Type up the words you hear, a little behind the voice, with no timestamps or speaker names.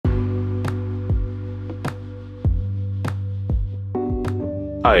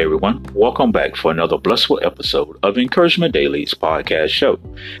Hi, everyone. Welcome back for another blissful episode of Encouragement Daily's podcast show.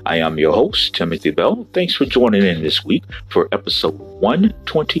 I am your host, Timothy Bell. Thanks for joining in this week for episode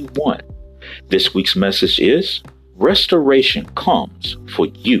 121. This week's message is Restoration Comes for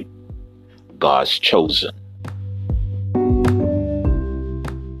You, God's Chosen.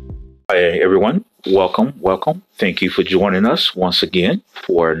 Hi, everyone. Welcome. Thank you for joining us once again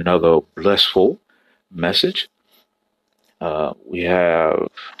for another blissful message.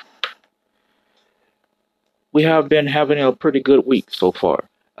 We have been having a pretty good week so far.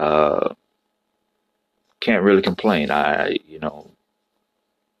 Uh, can't really complain.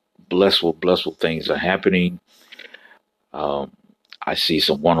 Blissful things are happening. Um, I see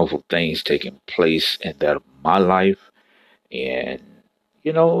some wonderful things taking place in that of my life, and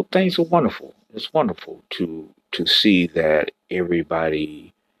things are wonderful. It's wonderful to see that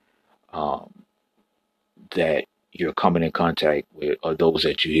everybody um, that you're coming in contact with, or those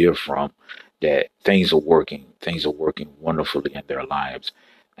that you hear from, that things are working. Things are working wonderfully in their lives,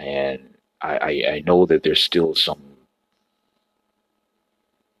 and I know that there's still some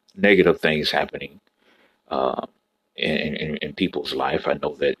negative things happening uh, in people's life. I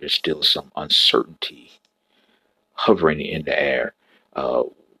know that there's still some uncertainty hovering in the air. Uh,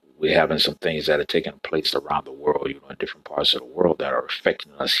 we're having some things that are taking place around the world, in different parts of the world that are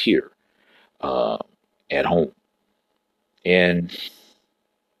affecting us here uh, at home. And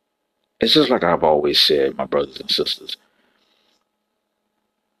it's just like I've always said, my brothers and sisters,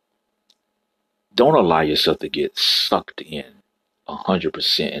 don't allow yourself to get sucked in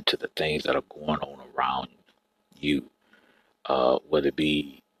 100% into the things that are going on around you, whether it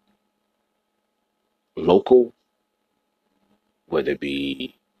be local, whether it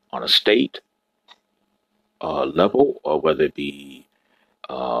be on a state level, or whether it be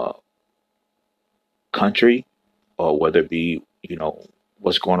uh, country, or whether it be,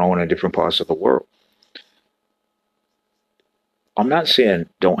 what's going on in different parts of the world. I'm not saying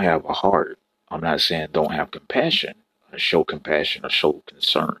don't have a heart. I'm not saying don't have compassion, or show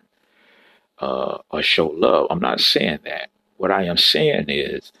concern, or show love. I'm not saying that. What I am saying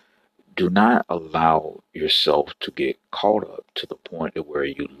is do not allow yourself to get caught up to the point of where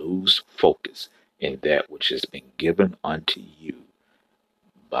you lose focus in that which has been given unto you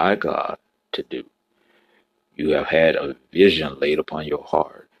by God to do. You have had a vision laid upon your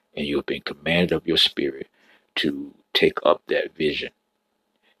heart, and you have been commanded of your spirit to take up that vision.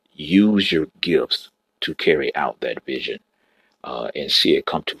 Use your gifts to carry out that vision and see it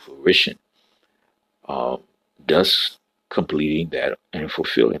come to fruition, uh, thus completing that and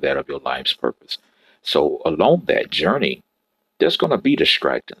fulfilling that of your life's purpose. So along that journey, there's going to be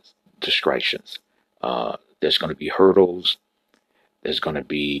distractions. There's going to be hurdles. There's going to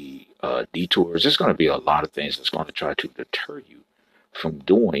be detours. There's going to be a lot of things that's going to try to deter you from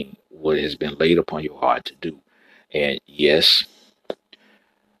doing what has been laid upon your heart to do. And yes,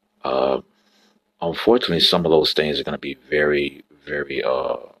 uh, unfortunately, some of those things are going to be very, very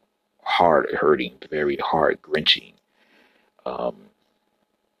hard hurting, very hard wrenching. Um,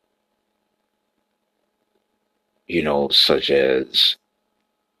 such as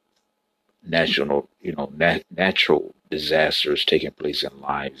natural disasters taking place in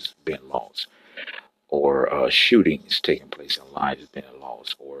lives being lost, or shootings taking place in lives being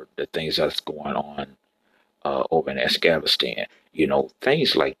lost, or the things that's going on over in Afghanistan,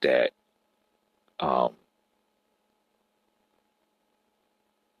 things like that. Um,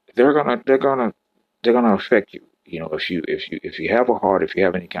 they're gonna affect you. If you have a heart, if you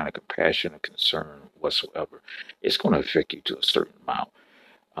have any kind of compassion or concern whatsoever, it's gonna affect you to a certain amount.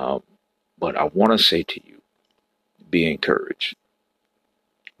 Um, but I want to say to you, be encouraged,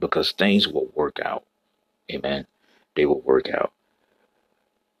 because things will work out. Amen. They will work out.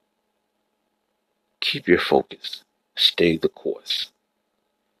 Keep your focus. Stay the course.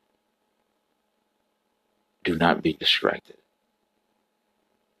 Do not be distracted.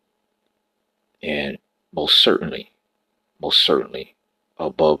 And most certainly,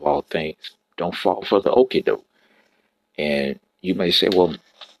 above all things, don't fall for the okie doke. And you may say, well,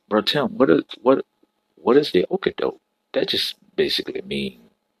 bro Tim, what is the okie doke? That just basically mean,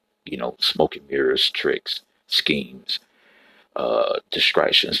 smoke and mirrors, tricks, schemes,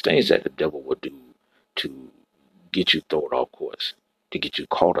 distractions, things that the devil would do to get you thrown off course, to get you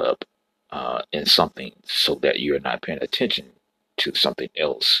caught up in something so that you're not paying attention to something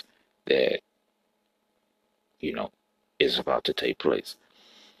else that, you know, is about to take place.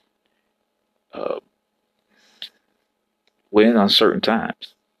 Uh, we're in uncertain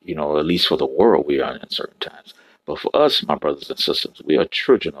times, at least for the world, we are in uncertain times. But for us, my brothers and sisters, we are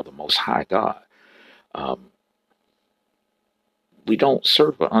children of the Most High God. Um, We don't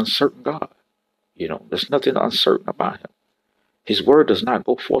serve an uncertain God. There's nothing uncertain about him. His word does not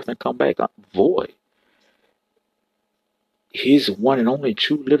go forth and come back void. He's the one and only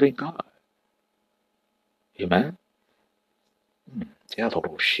true living God. Amen.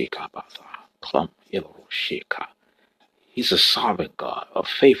 He's a sovereign God, a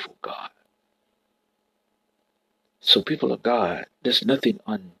faithful God. So, people of God, there's nothing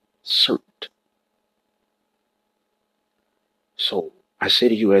uncertain. So, I say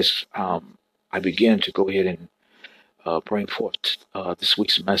to you as I begin to go ahead and bring forth this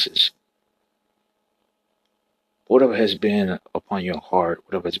week's message, whatever has been upon your heart,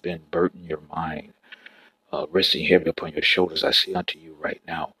 whatever has been burdening your mind, resting heavy upon your shoulders, I say unto you right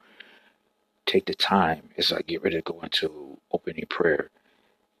now, take the time as I get ready to go into opening prayer.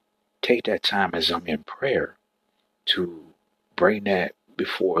 Take that time as I'm in prayer to bring that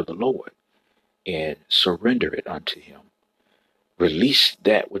before the Lord and surrender it unto him. Release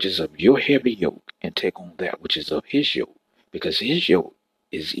that which is of your heavy yoke and take on that which is of his yoke, because his yoke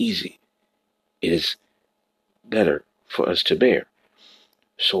is easy. It is better for us to bear.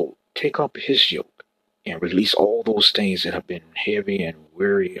 So take up his yoke and release all those things that have been heavy and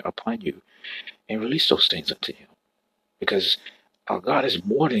weary upon you, and release those things unto him. Because our God is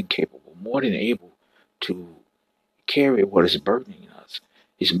more than capable, more than able to carry what is burdening us.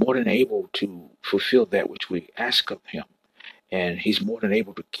 He's more than able to fulfill that which we ask of him. And he's more than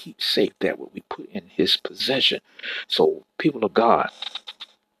able to keep safe that what we put in his possession. So, people of God,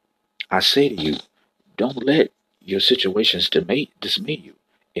 I say to you, don't let your situations dismay you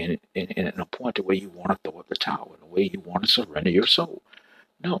in a point where you want to throw up the towel, in a way you want to surrender your soul.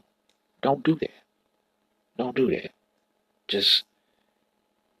 No, don't do that. Don't do that. Just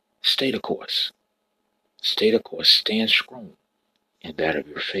stay the course. Stay the course. Stand strong in that of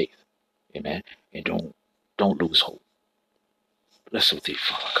your faith. Amen. And don't lose hope. Bless with thee,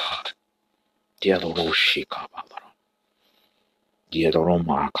 Father God.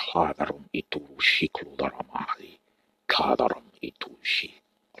 Diadoroma cladarum iturushi cludaramari. Kadaram itushi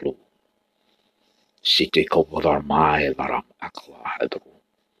clu. Site kovadarmai laram akladru.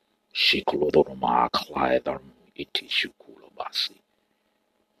 Shiklodorma cladarum itishukulabasi.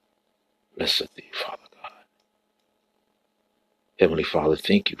 Blessed thee, Father God. Heavenly Father,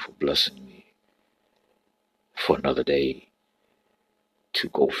 thank you for blessing me for another day to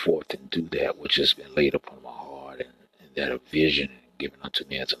go forth and do that which has been laid upon my heart, and that of vision given unto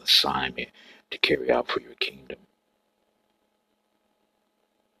me as an assignment to carry out for your kingdom.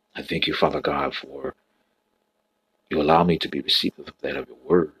 I thank you, Father God, for you allow me to be receptive of that of your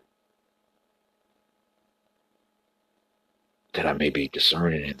word, that I may be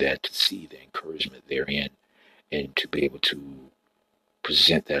discerning in that, to see the encouragement therein, and to be able to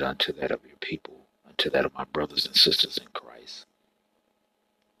present that unto that of your people, unto that of my brothers and sisters in Christ.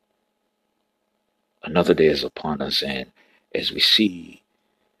 Another day is upon us, and as we see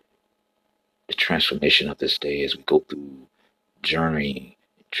the transformation of this day, as we go through journeying,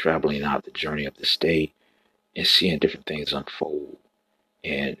 traveling out the journey of this day, and seeing different things unfold,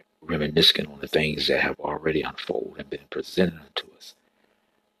 and reminiscing on the things that have already unfolded and been presented unto us.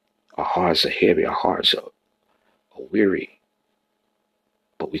 Our hearts are heavy, our hearts are weary,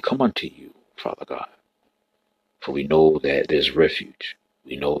 but we come unto you, Father God, for we know that there's refuge.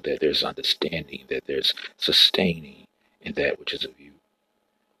 We know that there's understanding, that there's sustaining in that which is of you.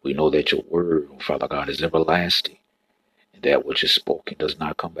 We know that your word, Father God, is everlasting, and that which is spoken does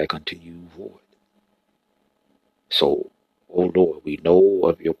not come back unto you void. So, oh Lord, we know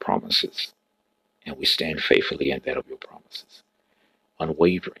of your promises, and we stand faithfully in that of your promises,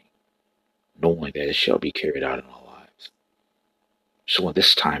 unwavering, knowing that it shall be carried out in our lives. So in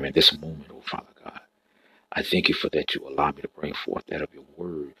this time, in this moment, oh Father God, I thank you for that you allow me to bring forth that of your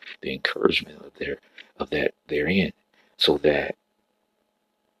word, the encouragement of that therein, so that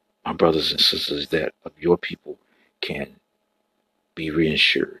my brothers and sisters that of your people can be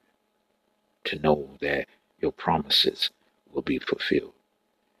reassured to know that your promises will be fulfilled,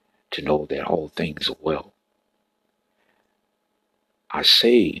 to know that all things are well. I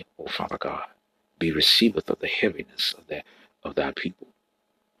say, O Father God, be receiveth of the heaviness of thy people,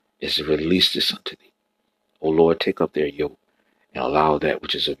 is to release this unto thee. O Lord, take up their yoke and allow that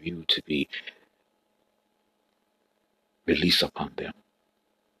which is of you to be released upon them,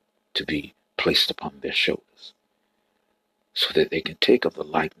 to be placed upon their shoulders, so that they can take of the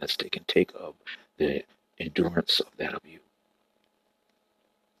likeness, they can take of the endurance of that of you,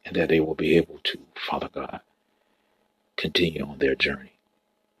 and that they will be able to, Father God, continue on their journey.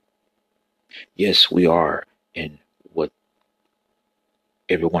 Yes, we are in what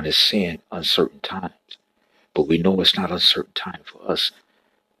everyone is saying, uncertain times, But we know it's not uncertain time for us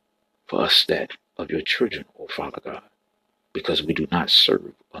that of your children, oh Father God, because we do not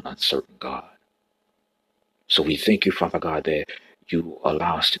serve an uncertain God. So we thank you, Father God, that you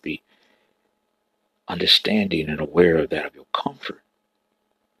allow us to be understanding and aware of that, of your comfort,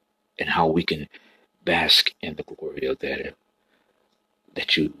 and how we can bask in the glory of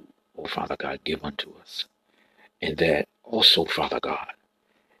that you, oh Father God, give unto us. And that also, Father God,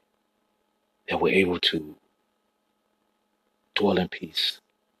 that we're able to dwell in peace,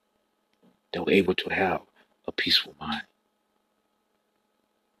 that we're able to have a peaceful mind.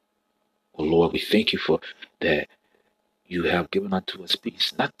 Oh Lord, we thank you for that you have given unto us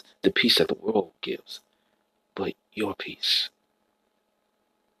peace, not the peace that the world gives, but your peace.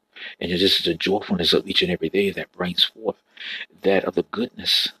 And it is the joyfulness of each and every day that brings forth that of the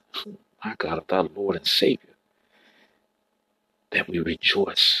goodness, my God, of our Lord and Savior, that we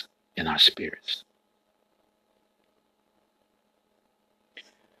rejoice in our spirits.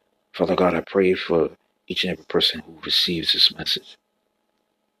 Father God, I pray for each and every person who receives this message,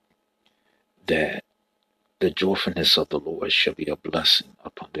 that the joyfulness of the Lord shall be a blessing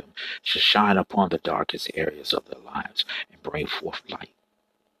upon them, shall shine upon the darkest areas of their lives and bring forth light.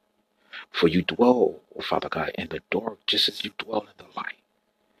 For you dwell, oh Father God, in the dark just as you dwell in the light.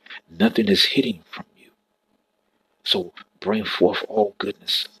 Nothing is hidden from you. So bring forth all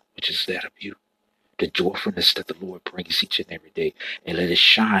goodness, which is that of you, the joyfulness that the Lord brings each and every day, and let it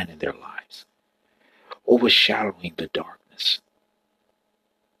shine in their lives, overshadowing the darkness.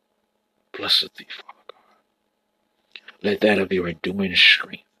 Blessed thee, Father God. Let that of your enduring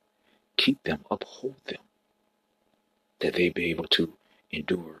strength keep them, uphold them, that they be able to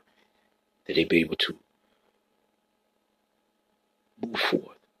endure, that they be able to move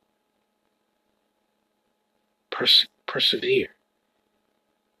forward, persevere,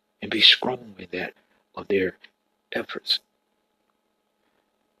 and be strong in that of their efforts.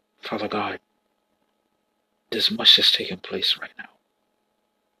 Father God, there's much that's taking place right now.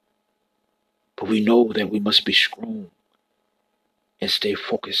 But we know that we must be strong and stay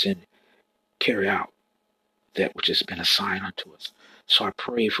focused and carry out that which has been assigned unto us. So I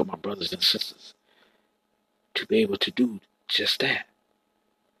pray for my brothers and sisters to be able to do just that,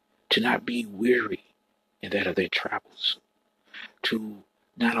 to not be weary in that of their travels, to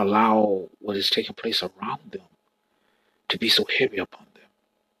not allow what is taking place around them to be so heavy upon them,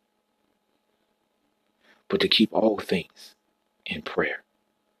 but to keep all things in prayer.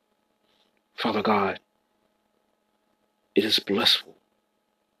 Father God, it is blissful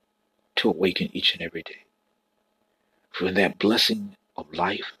to awaken each and every day. For in that blessing of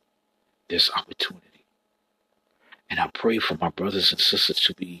life, there's opportunity. And I pray for my brothers and sisters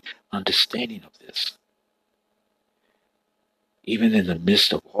to be understanding of this. Even in the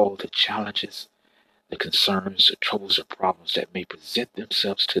midst of all the challenges, the concerns, the troubles, and problems that may present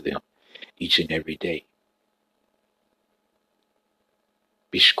themselves to them each and every day.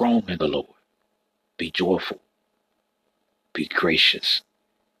 Be strong in the Lord. Be joyful. Be gracious.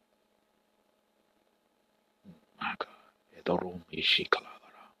 My God.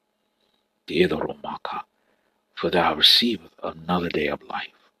 For thou receivest another day of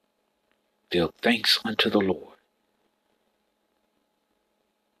life. Give thanks unto the Lord,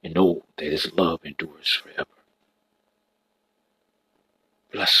 and know that his love endures forever.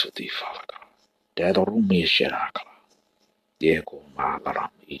 Blessed thee, Father God.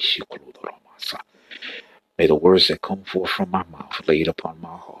 May the words that come forth from my mouth, laid upon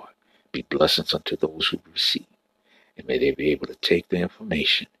my heart, be blessings unto those who receive. And may they be able to take the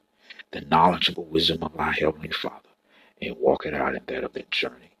information, the knowledgeable wisdom of our Heavenly Father, and walk it out in that of their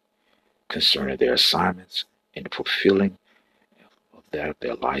journey, concerning their assignments and the fulfilling of that of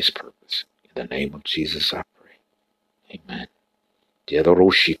their life's purpose. In the name of Jesus, I pray. Amen.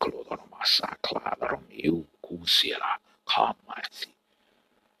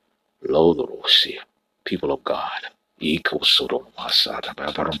 People of God.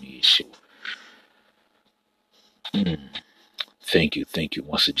 Thank you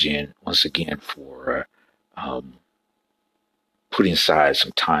once again for putting aside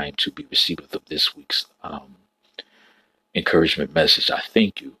some time to be receiving of this week's encouragement message. I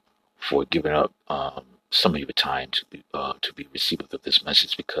thank you for giving up some of your time to be receiving of this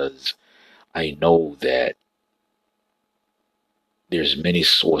message, because I know that there's many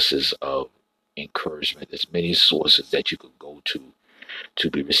sources of encouragement. There's many sources that you could go to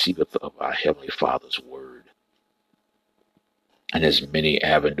be receiveth of our Heavenly Father's word. And there's many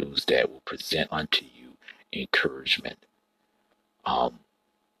avenues that will present unto you encouragement.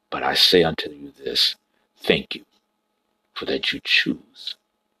 But I say unto you this, thank you for that you choose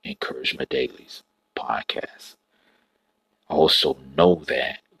Encouragement Daily's podcast. Also know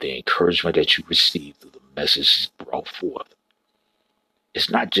that the encouragement that you receive through the message brought forth, it's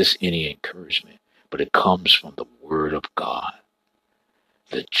not just any encouragement, but it comes from the word of God,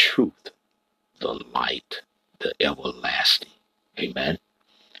 the truth, the light, the everlasting. Amen.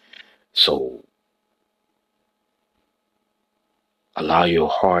 So allow your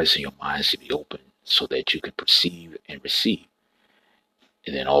hearts and your minds to be open so that you can perceive and receive,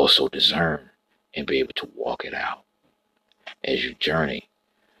 and then also discern and be able to walk it out as you journey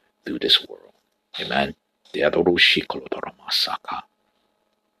through this world. Amen.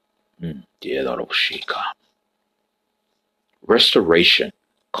 Restoration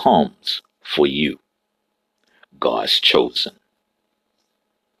comes for you, God's chosen.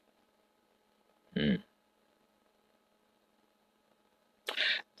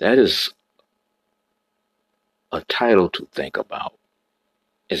 That is a title to think about.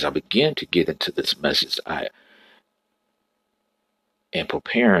 As I begin to get into this message, and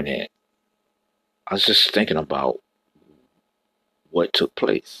preparing it, I was just thinking about what took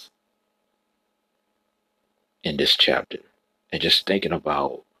place in this chapter, and just thinking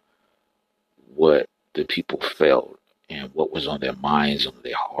about what the people felt and what was on their minds and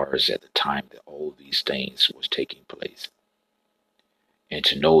their hearts at the time that all these things was taking place. And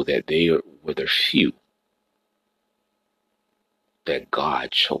to know that they were the few that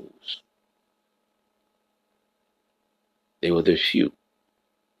God chose. They were the few.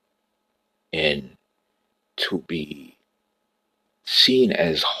 And to be seen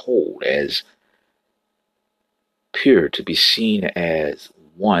as whole, as pure, to be seen as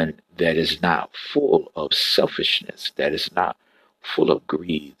one that is not full of selfishness, that is not full of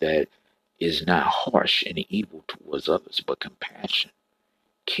greed, that is not harsh and evil towards others, but compassion,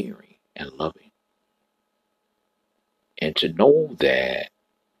 caring, and loving. And to know that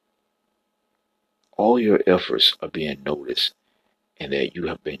all your efforts are being noticed and that you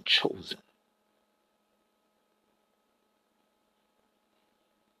have been chosen.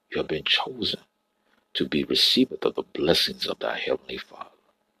 You have been chosen to be receivers of the blessings of thy heavenly Father.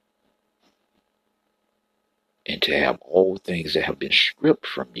 And to have all things that have been stripped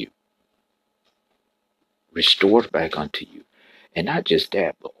from you restored back unto you. And not just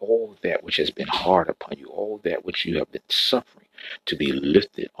that, but all that which has been hard upon you, all that which you have been suffering, to be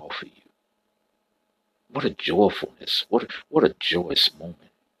lifted off of you. What a joyfulness. What a joyous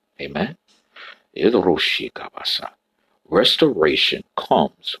moment. Amen. Restoration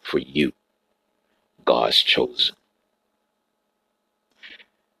comes for you, God's chosen.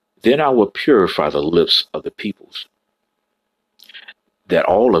 Then I will purify the lips of the peoples, that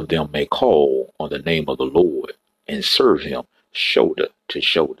all of them may call on the name of the Lord and serve him shoulder to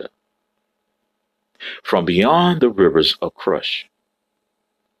shoulder. From beyond the rivers of Crush,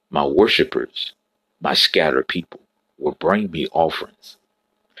 my worshippers, my scattered people, will bring me offerings.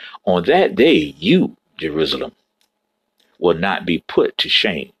 On that day, you, Jerusalem, will not be put to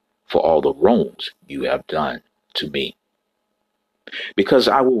shame for all the wrongs you have done to me. Because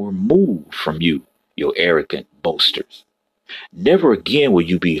I will remove from you your arrogant boasters. Never again will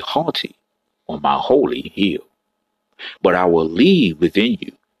you be haughty on my holy hill. But I will leave within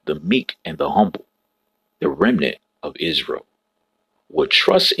you the meek and the humble. The remnant of Israel will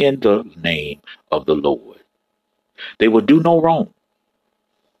trust in the name of the Lord. They will do no wrong.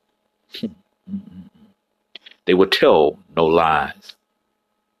 They will tell no lies.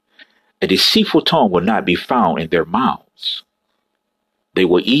 A deceitful tongue will not be found in their mouths. They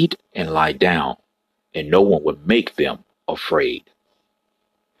will eat and lie down, and no one will make them afraid.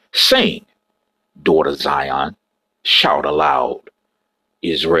 Sing, daughter Zion, shout aloud,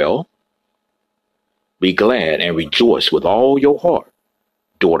 Israel. Be glad and rejoice with all your heart,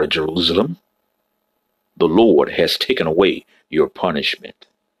 daughter Jerusalem. The Lord has taken away your punishment.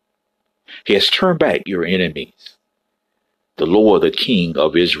 He has turned back your enemies. The Lord, the King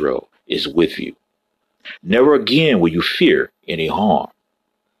of Israel, is with you. Never again will you fear any harm.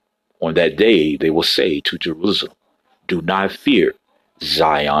 On that day they will say to Jerusalem, do not fear,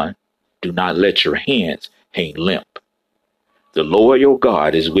 Zion. Do not let your hands hang limp. The Lord your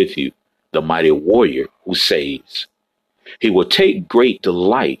God is with you, the mighty warrior who saves. He will take great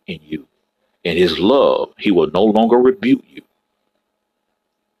delight in you. In his love, he will no longer rebuke you,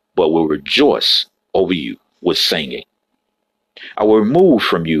 but will rejoice over you with singing. I will remove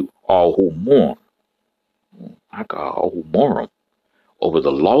from you all who mourn. I got all who mourn over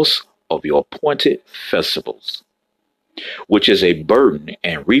the loss of your appointed festivals, which is a burden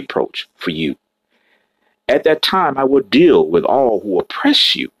and reproach for you. At that time, I will deal with all who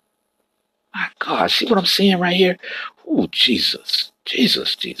oppress you. My God, see what I'm saying right here? Oh, Jesus,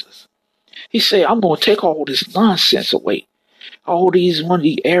 Jesus, Jesus. He said, I'm going to take all this nonsense away. All these one of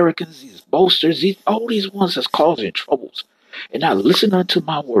the arrogance, these boasters, all these ones that's causing troubles and not listen unto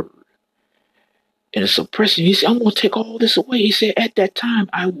my word. And it's oppressing. He said, I'm going to take all this away. He said, at that time,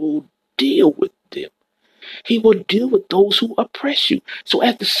 I will deal with them. He will deal with those who oppress you. So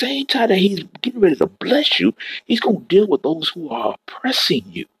at the same time that he's getting ready to bless you, he's going to deal with those who are oppressing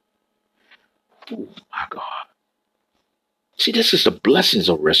you. Oh, my God. See, this is the blessings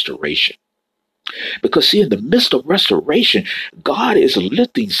of restoration. Because, see, in the midst of restoration, God is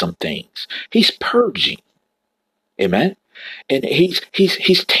lifting some things. He's purging. Amen. And he's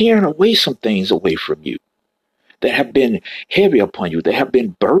tearing away some things away from you that have been heavy upon you, that have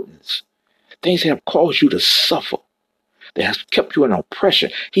been burdens, things that have caused you to suffer, that has kept you in oppression.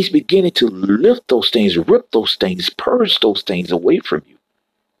 He's beginning to lift those things, rip those things, purge those things away from you.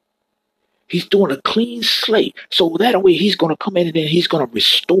 He's doing a clean slate. So that way he's going to come in and then he's going to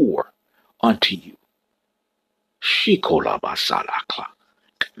restore unto you.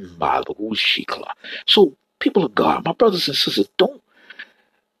 So, people of God, my brothers and sisters, don't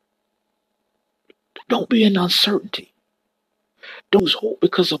be in uncertainty. Don't lose hope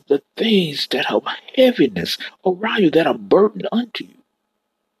because of the things that have heaviness around you, that are burdened unto you.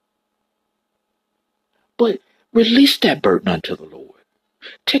 But release that burden unto the Lord.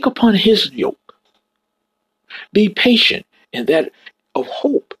 Take upon his yoke. Be patient in that of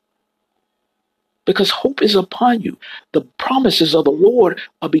hope, because hope is upon you. The promises of the Lord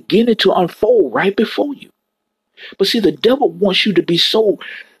are beginning to unfold right before you. But see, the devil wants you to be so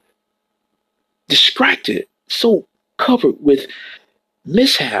distracted, so covered with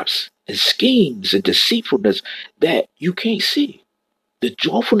mishaps and schemes and deceitfulness that you can't see the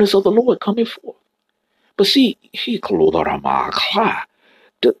joyfulness of the Lord coming forth. But see, the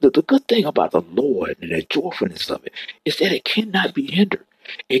good thing about the Lord and the joyfulness of it is that it cannot be hindered.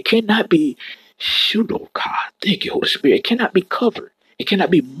 It cannot be shudoka. Thank you, Holy Spirit. It cannot be covered. It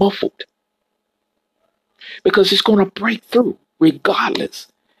cannot be muffled. Because it's going to break through. Regardless,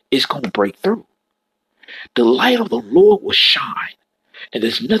 it's going to break through. The light of the Lord will shine. And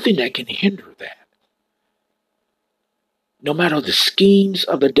there's nothing that can hinder that. No matter the schemes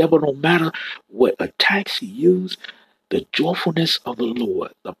of the devil, no matter what attacks he used, the joyfulness of the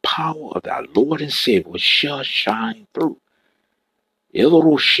Lord, the power of our Lord and Savior shall shine through. It's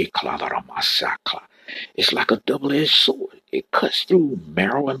like a double-edged sword. It cuts through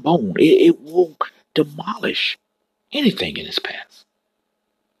marrow and bone. It will demolish anything in its path.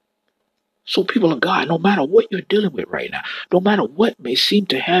 So, people of God, no matter what you're dealing with right now, no matter what may seem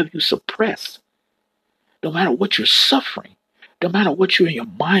to have you suppressed, no matter what you're suffering, no matter what you're in your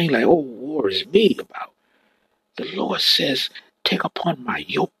mind like, oh, war is me about, the Lord says, take upon my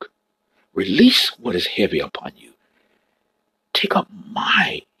yoke. Release what is heavy upon you. Take up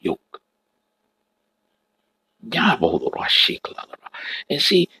my yoke. And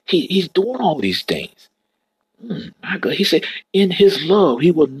see, he's doing all these things. My God, he said, in his love,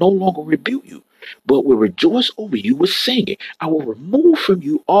 he will no longer rebuke you, but will rejoice over you with singing. I will remove from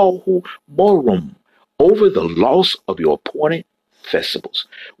you all who mourn over the loss of your appointed festivals,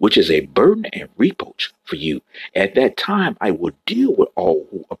 which is a burden and reproach for you. At that time, I will deal with all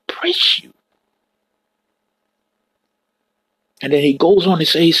who oppress you. And then he goes on to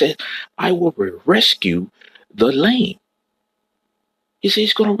say, he says, I will rescue the lame. He says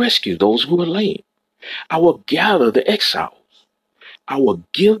he's going to rescue those who are lame. I will gather the exiles. I will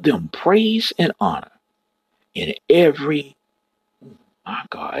give them praise and honor in every, my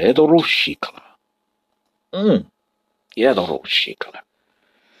God, Edoroshikla. Edoroshikla.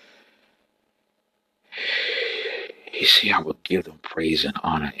 He said, I will give them praise and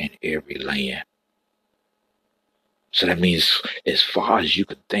honor in every land. So that means as far as you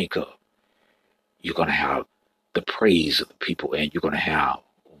can think of, you're going to have the praise of the people, and you're going to have,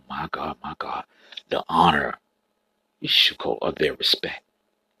 oh my God, the honor of their respect.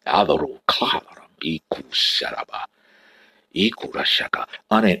 Honor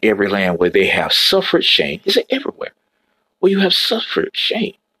in every land where they have suffered shame. He said everywhere where you have suffered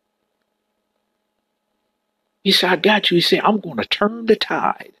shame. He said, I got you. He said, I'm going to turn the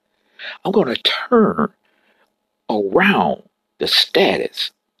tide. I'm going to turn around the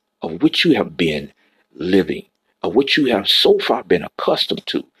status of which you have been living, of which you have so far been accustomed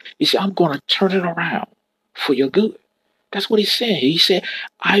to. He said, I'm going to turn it around for your good. That's what he said. He said,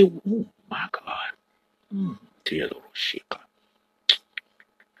 oh my God. Dear little Shika.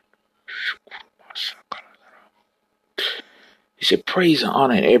 He said, praise and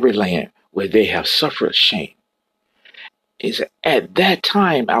honor in every land where they have suffered shame. He said, at that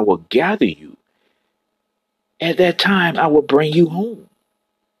time I will gather you. At that time I will bring you home.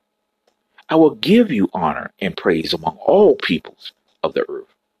 I will give you honor and praise among all peoples of the earth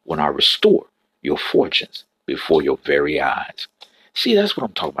when I restore your fortunes before your very eyes. See, that's what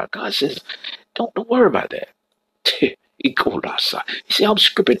I'm talking about. God says, don't worry about that. He called outside. You see, I'm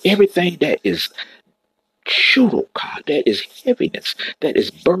stripping everything that is Shudo, God, that is heaviness, that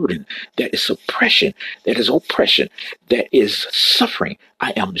is burden, that is suppression, that is oppression, that is suffering.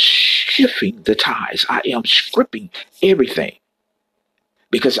 I am shifting the ties. I am stripping everything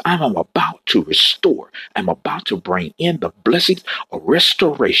because I'm about to restore. I'm about to bring in the blessings of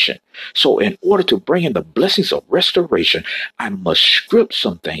restoration. So in order to bring in the blessings of restoration, I must strip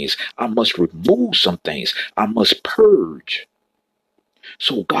some things. I must remove some things. I must purge.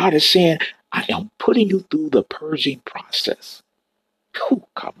 So God is saying, I am putting you through the purging process. People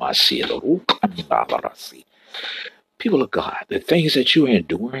of God, the things that you're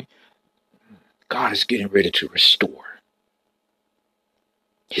enduring, God is getting ready to restore.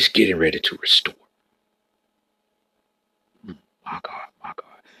 He's getting ready to restore. My God, my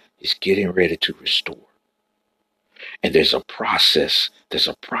God. He's getting ready to restore. And there's a process. There's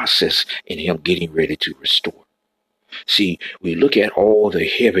a process in him getting ready to restore. See, we look at all the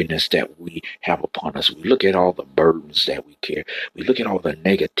heaviness that we have upon us. We look at all the burdens that we carry. We look at all the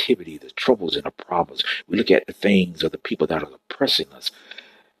negativity, the troubles and the problems. We look at the things of the people that are oppressing us.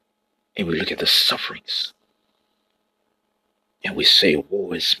 And we look at the sufferings. And we say,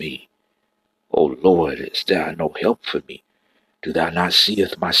 woe is me. Oh Lord, is there no help for me? Do thou not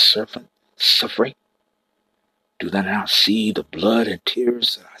seest my servant suffering? Do thou not see the blood and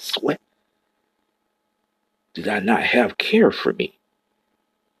tears that I sweat? Do thou not have care for me?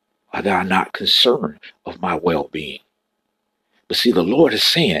 Are thou not concerned of my well-being? But see, the Lord is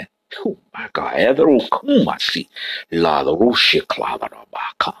saying, oh my God,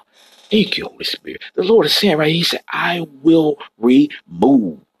 thank you, Holy Spirit. The Lord is saying right, he said, I will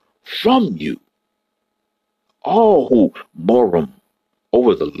remove from you all who mourn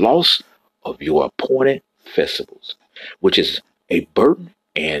over the loss of your appointed festivals, which is a burden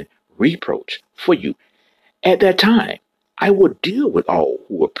and reproach for you. At that time, I will deal with all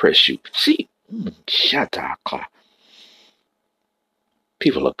who oppress you. See, Shataka,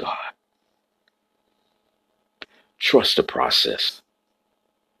 people of God, trust the process.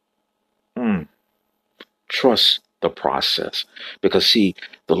 Trust the process. Because see,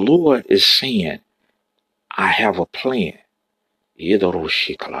 the Lord is saying, I have a plan. That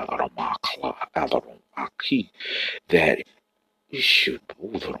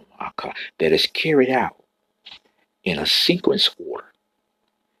that is carried out in a sequence order.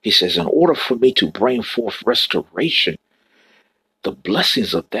 He says, in order for me to bring forth restoration, the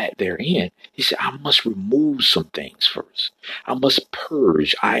blessings of that therein, he said, I must remove some things first. I must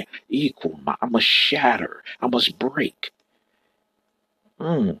purge. I must shatter. I must break.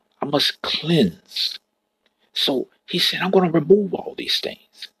 I must cleanse. So he said, I'm going to remove all these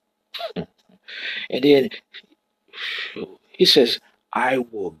things. And then he says, I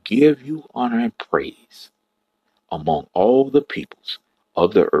will give you honor and praise among all the peoples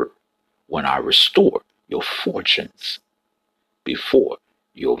of the earth when I restore your fortunes before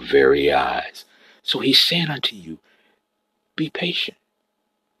your very eyes. So he's saying unto you, be patient,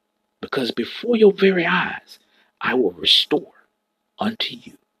 because before your very eyes, I will restore unto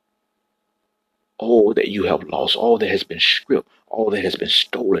you all that you have lost, all that has been stripped, all that has been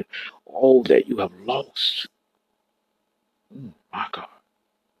stolen, all that you have lost. My God.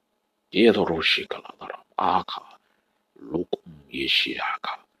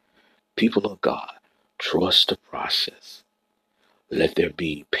 People of God, trust the process. Let there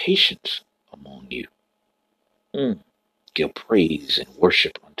be patience among you. Give praise and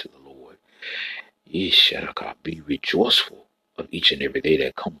worship unto the Lord. Be rejoiceful of each and every day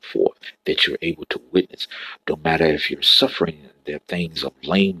that come forth, that you're able to witness. Don't matter if you're suffering, there are things of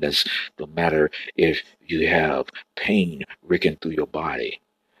lameness. Don't matter if you have pain ripping through your body.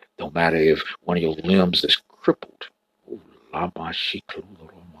 Don't matter if one of your limbs is crippled.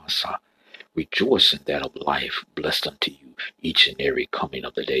 Rejoice in that of life, blessed unto you each and every coming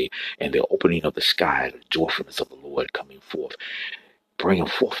of the day, and the opening of the sky, the joyfulness of the Lord coming forth, bringing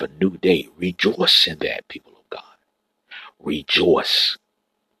forth a new day. Rejoice in that, people of God. Rejoice.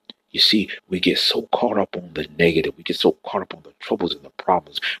 You see, we get so caught up on the negative. We get so caught up on the troubles and the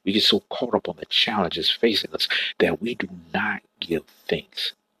problems. We get so caught up on the challenges facing us that we do not give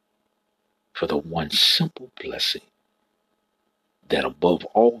thanks for the one simple blessing that above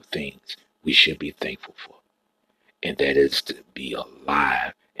all things we should be thankful for. And that is to be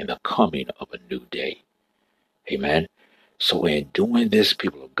alive in the coming of a new day. Amen. So in doing this,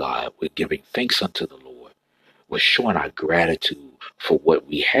 people of God, we're giving thanks unto the Lord. We're showing our gratitude for what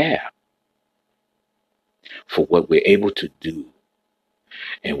we have. for what we're able to do.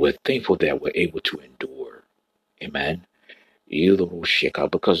 And we're thankful that we're able to endure. Amen.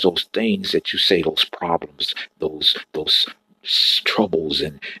 Because those things that you say, those problems, those troubles,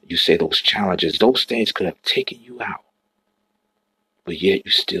 and you say those challenges, those things could have taken you out, but yet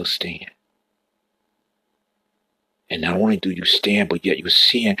you still stand. And not only do you stand, but yet you're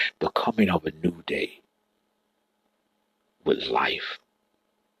seeing the coming of a new day with life,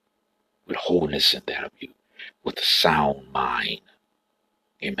 with wholeness in that of you, with a sound mind.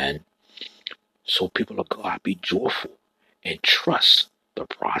 Amen. So, people of God, be joyful and trust the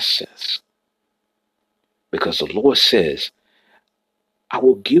process. Because the Lord says, I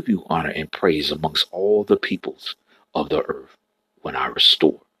will give you honor and praise amongst all the peoples of the earth when I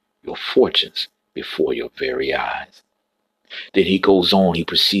restore your fortunes before your very eyes. Then he goes on, he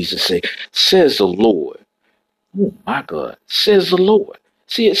proceeds to say, says the Lord. Oh my God, says the Lord.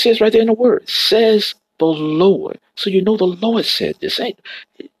 See, it says right there in the word, says the Lord. So you know the Lord said this. Ain't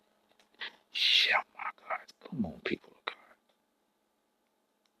yeah, my God. Come on, people of God.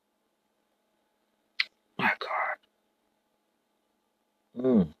 My God.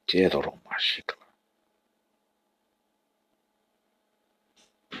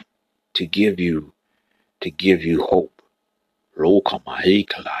 To give you hope.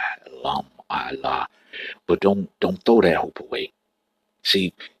 But don't throw that hope away.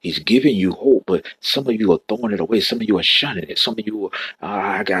 See, he's giving you hope, but some of you are throwing it away. Some of you are shunning it. Some of you are,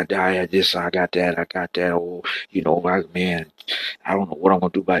 I got that, I got this, I got that, I got that. Oh, man, I don't know what I'm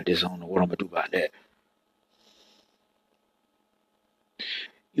going to do about this. I don't know what I'm going to do about that.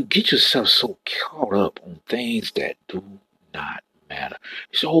 You get yourself so caught up on things that do not matter.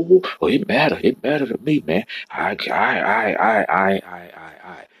 So, it matter. It matter to me, man. I.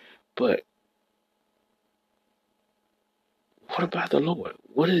 But what about the Lord?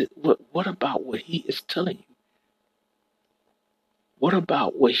 What about what He is telling you? What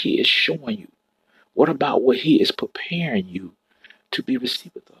about what He is showing you? What about what He is preparing you to be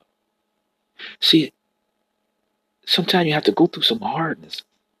received of? See, sometimes you have to go through some hardness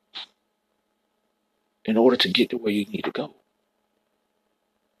in order to get to where you need to go.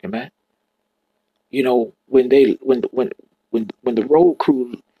 Amen. You know, when the road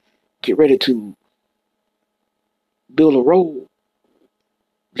crew get ready to build a road,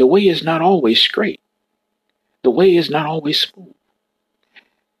 the way is not always straight. The way is not always smooth.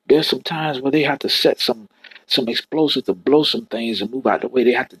 There's some times where they have to set some explosives to blow some things and move out the way.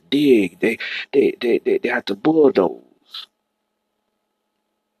 They have to dig. They have to bulldoze.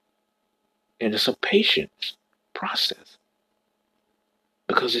 And it's a patience process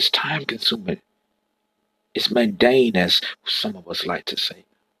because it's time consuming. It's mundane, as some of us like to say.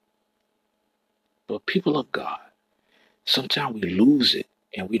 But people of God, sometimes we lose it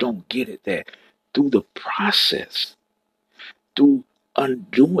and we don't get it that through the process, through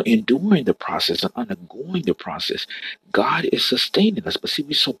enduring the process and undergoing the process, God is sustaining us. But see,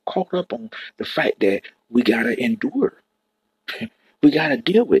 we're so caught up on the fact that we gotta endure. We gotta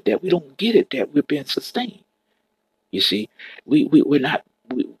deal with that. We don't get it that we're being sustained. You see, we're not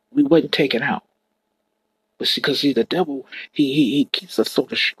we wasn't taken out. But see, because see, the devil, he keeps us so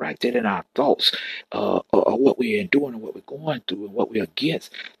distracted in our thoughts of what we're enduring and what we're going through and what we're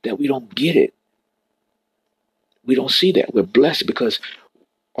against that we don't get it. We don't see that. We're blessed because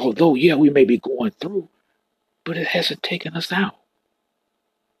although, yeah, we may be going through, but it hasn't taken us out.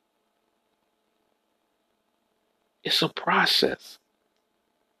 It's a process.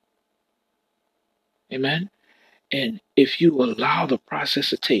 Amen. And if you allow the process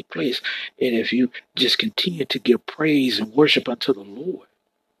to take place, and if you just continue to give praise and worship unto the Lord,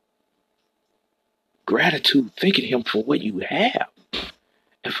 gratitude, thanking Him for what you have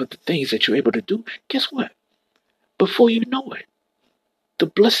and for the things that you're able to do, guess what? Before you know it, the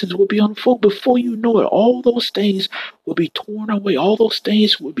blessings will be unfold. Before you know it, all those things will be torn away. All those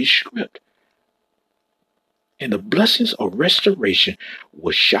things will be stripped. And the blessings of restoration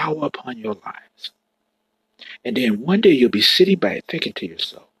will shower upon your lives. And then one day you'll be sitting back thinking to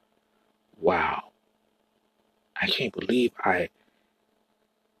yourself, wow, I can't believe I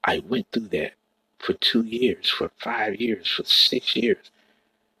went through that for 2 years, for 5 years, for 6 years.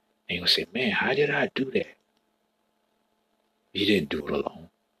 And you'll say, man, how did I do that? You didn't do it alone.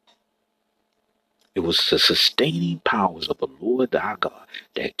 It was the sustaining powers of the Lord thy God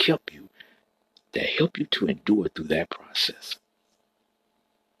that kept you, that helped you to endure through that process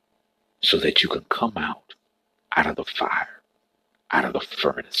so that you can come out of the fire, out of the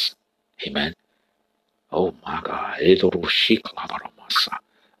furnace. Amen. Oh my God.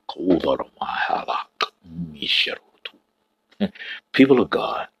 People of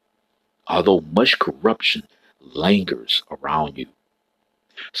God, although much corruption lingers around you,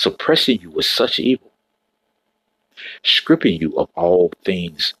 suppressing you with such evil, stripping you of all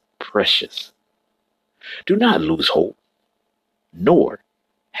things precious. Do not lose hope, nor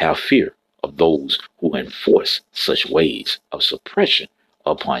have fear of those who enforce such ways of suppression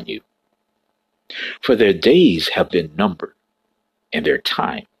upon you. For their days have been numbered, and their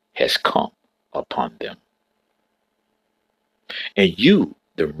time has come upon them. And you,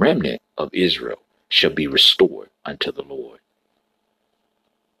 the remnant of Israel, shall be restored unto the Lord.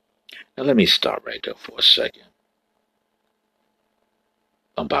 Now let me stop right there for a second.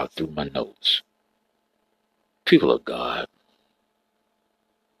 I'm about through my notes. People of God,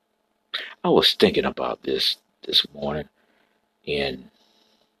 I was thinking about this morning, and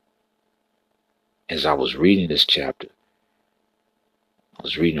as I was reading this chapter, I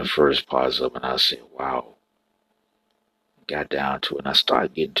was reading the first parts of it, and I said, wow. Got down to it, and I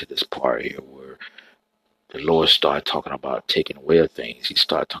started getting to this part here where the Lord started talking about taking away of things. He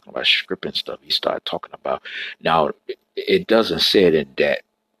started talking about stripping stuff. He started talking about, now, it doesn't say it in that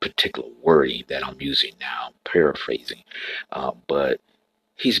particular wording that I'm using now, I'm paraphrasing, but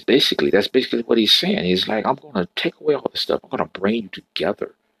that's basically what he's saying. He's like, I'm going to take away all this stuff. I'm going to bring you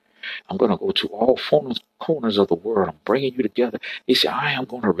together. I'm going to go to all corners of the world. I'm bringing you together. He said, I am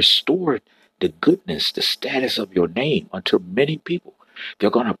going to restore the goodness, the status of your name unto many people. They're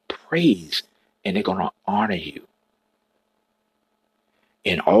going to praise and they're going to honor you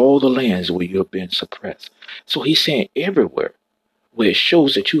in all the lands where you have been suppressed. So he's saying everywhere where it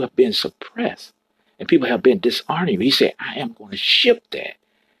shows that you have been suppressed and people have been dishonoring you, he said, I am going to shift that,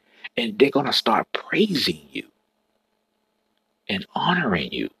 and they're going to start praising you and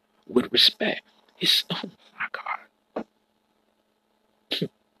honoring you with respect. It's, oh my God.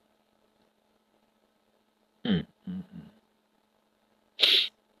 Mm, mm, mm.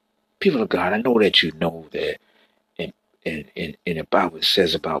 People of God, I know that you know that in the Bible it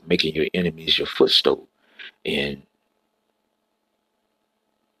says about making your enemies your footstool, and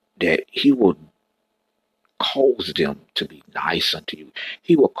that he will cause them to be nice unto you.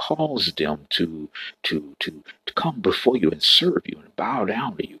 He will cause them to come before you and serve you and bow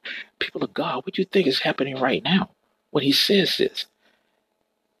down to you. People of God, what do you think is happening right now when he says this?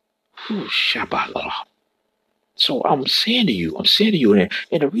 Whew, Shabbat. So I'm saying to you, and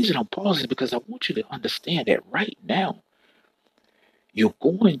the reason I'm pausing is because I want you to understand that right now you're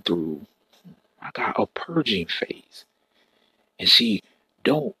going through, I got a purging phase. And see,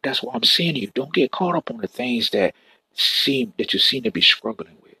 that's what I'm saying to you. Don't get caught up on the things that you seem to be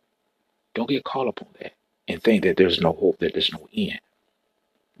struggling with. Don't get caught up on that and think that there's no hope, that there's no end.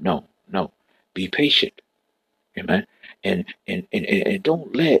 No, no. Be patient. Amen. And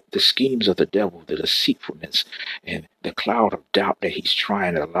don't let the schemes of the devil, the deceitfulness, and the cloud of doubt that he's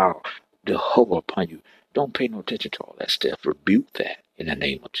trying to allow to hover upon you. Don't pay no attention to all that stuff. Rebuke that in the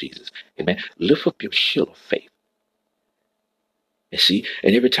name of Jesus. Amen. Lift up your shield of faith. And see,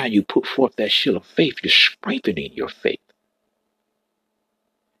 and every time you put forth that shield of faith, you're strengthening your faith.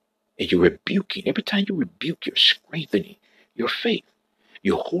 And you're rebuking. Every time you rebuke, you're strengthening your faith.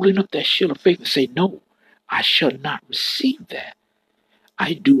 You're holding up that shield of faith and say, no, I shall not receive that.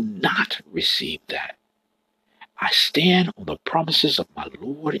 I do not receive that. I stand on the promises of my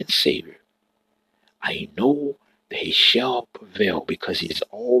Lord and Savior. I know that he shall prevail because he is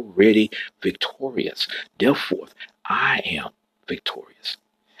already victorious. Therefore, I am victorious.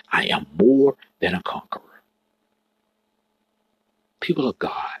 I am more than a conqueror. People of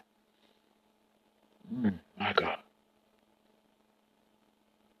God, my God,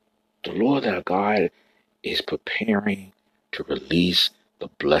 the Lord our God is preparing to release the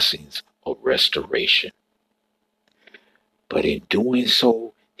blessings of restoration. But in doing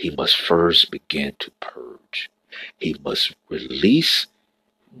so, he must first begin to purge. He must release,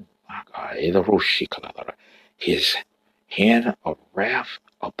 my God, his hand of wrath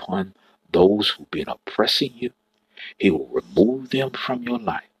upon those who've been oppressing you. He will remove them from your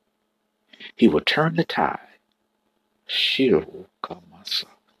life. He will turn the tide. Shiro Kamasa.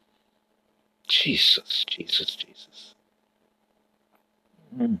 Jesus, Jesus, Jesus.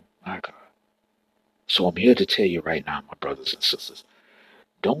 My God. So I'm here to tell you right now, my brothers and sisters,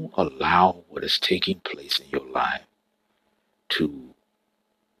 don't allow what is taking place in your life to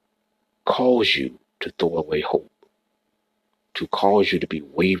cause you to throw away hope, to cause you to be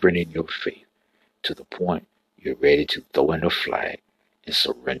wavering in your faith to the point you're ready to throw in the flag and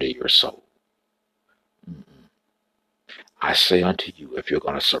surrender your soul. I say unto you, if you're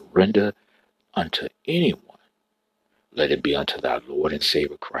going to surrender unto anyone, let it be unto thy Lord and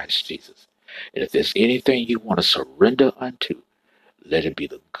Savior Christ Jesus. And if there's anything you want to surrender unto, let it be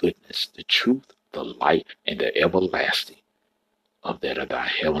the goodness, the truth the light and the everlasting of that of thy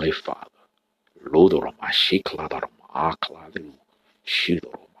heavenly Father. Lodoromashikladoromakladelu,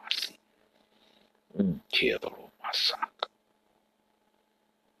 shidoromasi, kiadoromasak.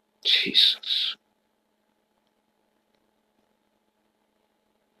 Jesus.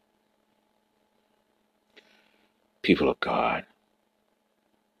 People of God,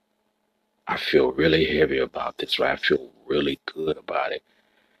 I feel really heavy about this, right? I feel really good about it.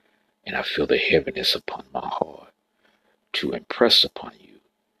 And I feel the heaviness upon my heart to impress upon you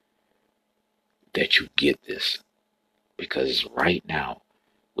that you get this. Because right now,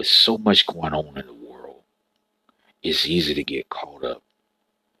 with so much going on in the world, it's easy to get caught up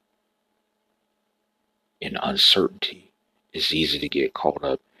in uncertainty. It's easy to get caught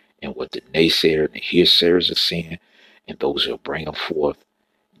up in what the naysayers and the hearsayers are saying, and those who are bringing forth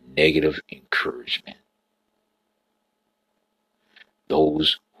negative encouragement.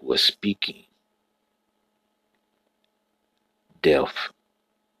 Those who are speaking death.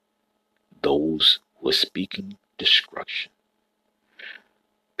 Those who are speaking destruction.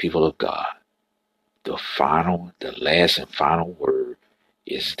 People of God, the last and final word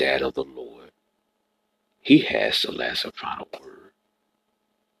is that of the Lord. He has the last and final word.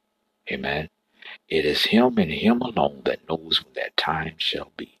 Amen. It is Him and Him alone that knows when that time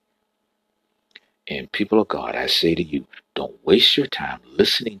shall be. And people of God, I say to you, don't waste your time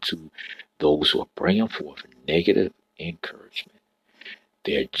listening to those who are bringing forth negative encouragement.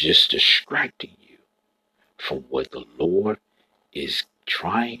 They're just distracting you from what the Lord is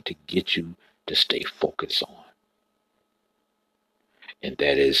trying to get you to stay focused on. And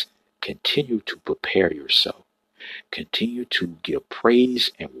that is, continue to prepare yourself. Continue to give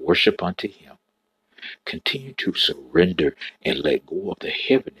praise and worship unto Him. Continue to surrender and let go of the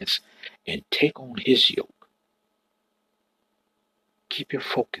heaviness and take on His yoke. Keep your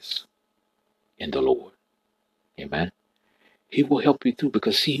focus in the Lord. Amen. He will help you through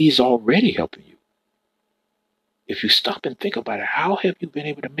because, see, He's already helping you. If you stop and think about it, how have you been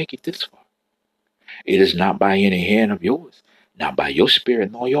able to make it this far? It is not by any hand of yours, not by your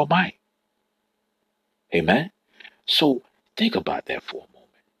spirit nor your might. Amen. So think about that for a moment.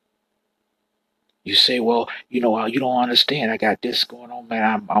 You say, well, you don't understand. I got this going on,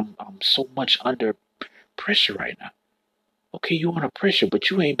 man. I'm so much under pressure right now. Okay, you under pressure, but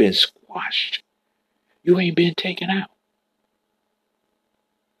you ain't been squashed. You ain't been taken out.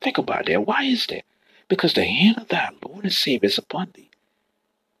 Think about that. Why is that? Because the hand of thy Lord and Savior is upon thee.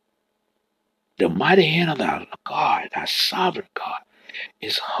 The mighty hand of thy God, thy sovereign God,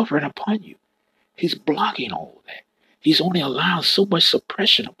 is hovering upon you. He's blocking all that. He's only allowing so much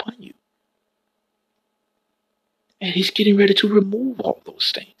suppression upon you. And He's getting ready to remove all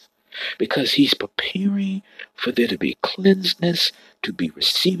those things because He's preparing for there to be cleansedness, to be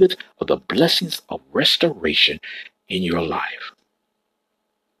received of the blessings of restoration in your life.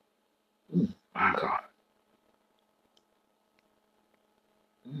 My God.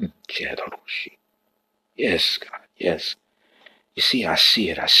 Yes, God. Yes. You see, I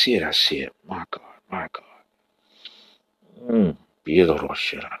see it. I see it. I see it. My God. My God.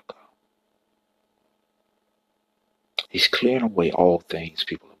 He's clearing away all things,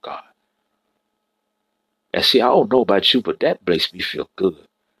 people of God. And see, I don't know about you, but that makes me feel good.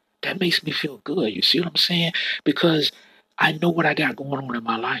 That makes me feel good. You see what I'm saying? Because I know what I got going on in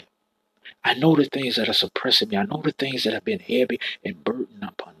my life. I know the things that are suppressing me. I know the things that have been heavy and burdened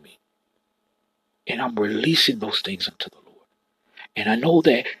upon me. And I'm releasing those things unto the Lord. And I know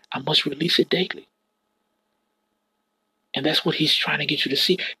that I must release it daily. And that's what He's trying to get you to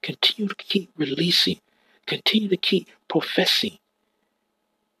see. Continue to keep releasing. Continue to keep professing.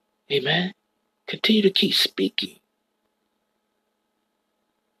 Amen. Continue to keep speaking.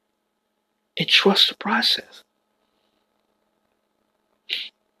 And trust the process.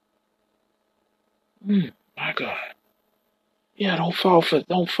 My God. Yeah, don't fall for the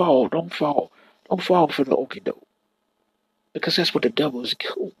okie doke. Because that's what the devil is.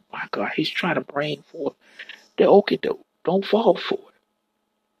 Oh my God, he's trying to bring forth the okie doke. Don't fall for it.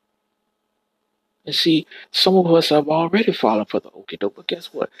 And see, some of us have already fallen for the okie doke, but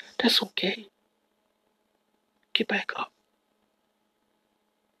guess what? That's okay. Get back up.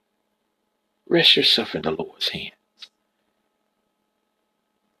 Rest yourself in the Lord's hand.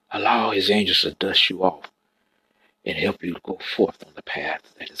 Allow His angels to dust you off and help you to go forth on the path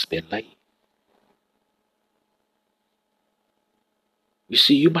that has been laid. You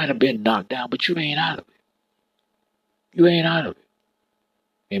see, you might have been knocked down, but you ain't out of it. You ain't out of it.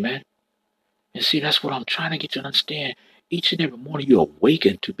 Amen. And see, that's what I'm trying to get you to understand. Each and every morning you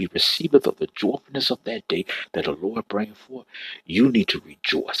awaken to be receivers of the joyfulness of that day that the Lord brings forth. You need to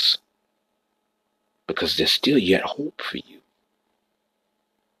rejoice. because there's still yet hope for you.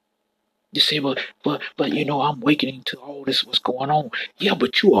 You say, but I'm awakening to all this, what's going on. Yeah,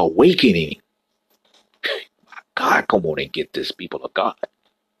 but you are awakening. God, come on and get this, people of God.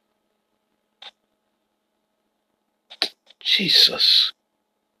 Jesus.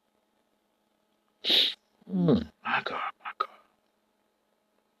 My God, my God.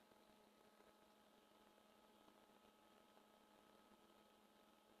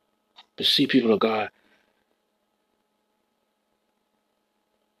 But see, people of God,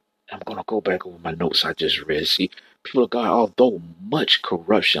 I'm going to go back over my notes I just read. See, people of God, although much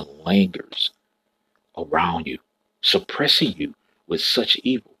corruption lingers around you, suppressing you with such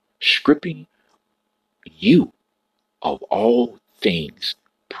evil, stripping you of all things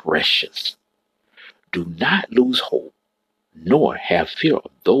precious, do not lose hope, nor have fear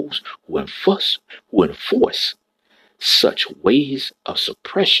of those who enforce such ways of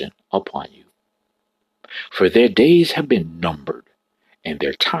suppression upon you. For their days have been numbered, and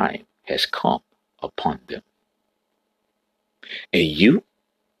their time has come upon them. And you,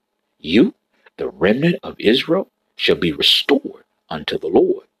 the remnant of Israel, shall be restored unto the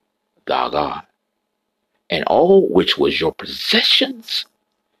Lord thy God. And all which was your possessions,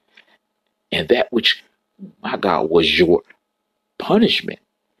 and that which, my God, was your punishment,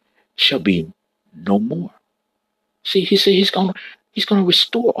 shall be no more. See, he said he's gonna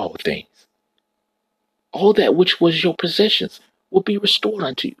restore all things. All that which was your possessions will be restored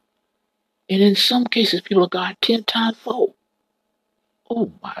unto you. And in some cases, people of God, 10 times fold.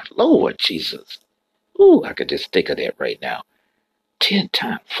 Oh my Lord Jesus. Ooh, I could just think of that right now. 10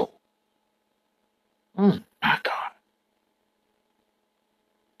 times fold. My God.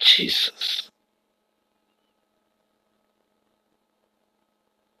 Jesus.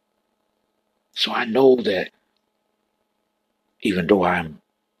 So I know that even though I'm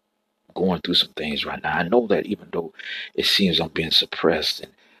going through some things right now, I know that even though it seems I'm being suppressed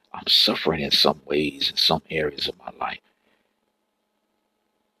and I'm suffering in some ways, in some areas of my life,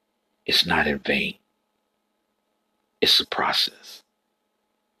 it's not in vain. It's a process.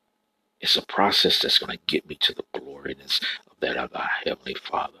 It's a process that's going to get me to the gloriness of that of our Heavenly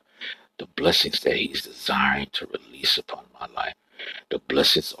Father. The blessings that He's desiring to release upon my life. The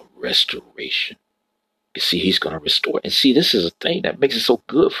blessings of restoration. You see, He's going to restore. And see, this is a thing that makes it so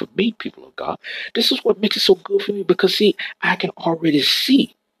good for me, people of God. This is what makes it so good for me because, see, I can already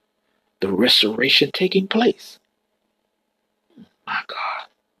see the restoration taking place. My God.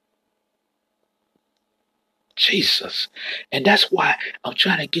 Jesus. And that's why I'm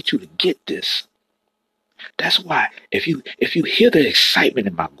trying to get you to get this. That's why if you hear the excitement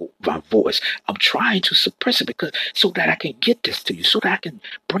in my voice, I'm trying to suppress it because so that I can get this to you, so that I can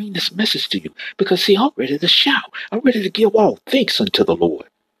bring this message to you. Because see, I'm ready to shout. I'm ready to give all thanks unto the Lord.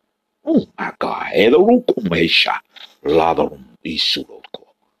 Oh my God.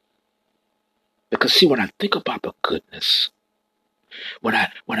 Because see, when I think about the goodness, when I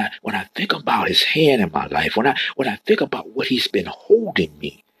think about His hand in my life, when I think about what He's been holding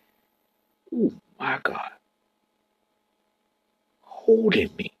me, oh my God, holding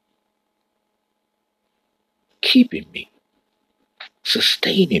me, keeping me,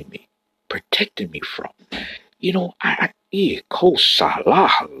 sustaining me, protecting me from. I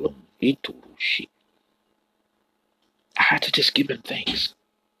had to just give Him thanks.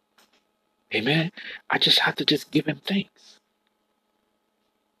 Amen. I just have to just give Him thanks.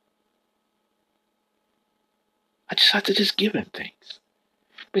 I just have to just give Him thanks.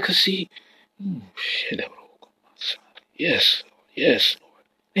 Because see, yes, yes, Lord.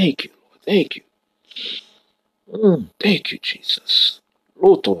 Thank you, Lord. Thank you. Thank you, Jesus.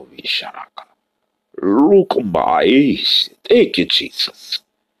 Thank you, Jesus.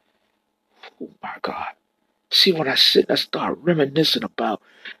 Oh my God. See, when I sit and I start reminiscing about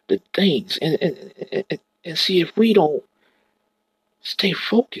the things and see if we don't stay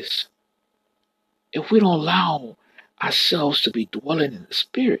focused, if we don't allow ourselves to be dwelling in the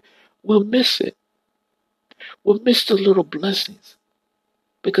spirit, we'll miss it. We'll miss the little blessings.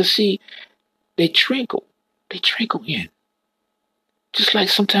 Because see, they trickle. They trickle in. Just like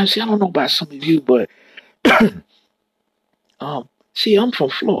sometimes, see, I don't know about some of you, but see, I'm from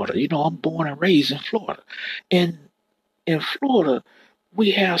Florida. I'm born and raised in Florida. And in Florida,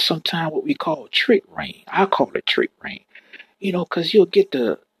 we have sometimes what we call trick rain. I call it trick rain. Because you'll get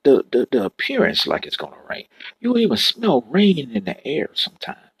the appearance like it's going to rain. You'll even smell raining in the air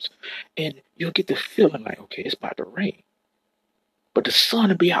sometimes. And you'll get the feeling like, okay, it's about to rain. But the sun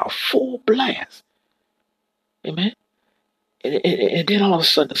will be out full blast. Amen. And then all of a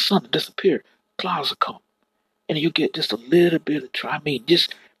sudden the sun will disappear. Clouds will come. And you get just a little bit of,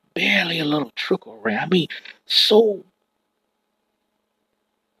 just barely a little trickle rain. I mean, so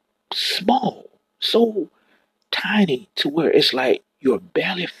small, so tiny to where it's like you'll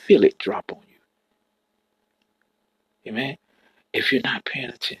barely feel it drop on you. Amen. If you're not paying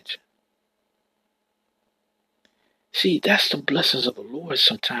attention. See, that's the blessings of the Lord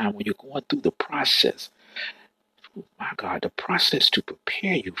sometimes when you're going through the process. Oh my God, the process to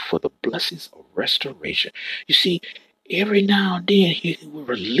prepare you for the blessings of restoration. You see, every now and then He will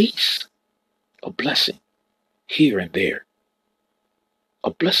release a blessing here and there,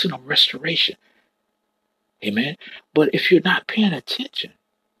 a blessing of restoration. Amen. But if you're not paying attention,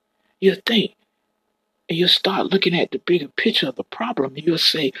 you'll think and you'll start looking at the bigger picture of the problem and you'll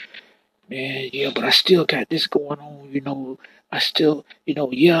say, man, yeah, but I still got this going on, I still,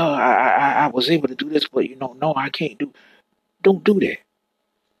 yeah, I was able to do this, but no, I can't do. Don't do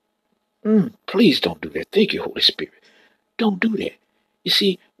that. Please don't do that. Thank you, Holy Spirit. Don't do that. You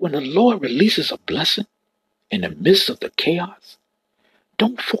see, when the Lord releases a blessing in the midst of the chaos,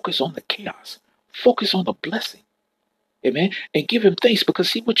 don't focus on the chaos. Focus on the blessing. Amen. And give him thanks because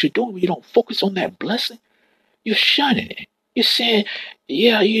see what you're doing when you don't focus on that blessing, you're shunning it. You're saying,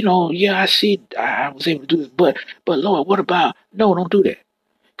 yeah, yeah, I see I was able to do this, but Lord, what about no, don't do that.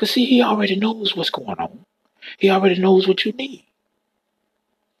 Because see, he already knows what's going on. He already knows what you need.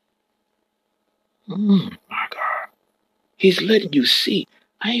 My God. He's letting you see,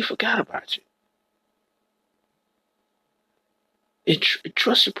 I ain't forgot about you. And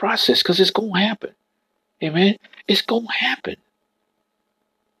trust the process because it's going to happen. Amen. It's going to happen.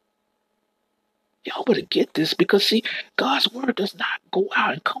 Y'all better get this because see, God's word does not go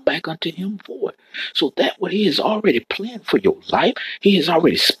out and come back unto him void. So that what he has already planned for your life, he has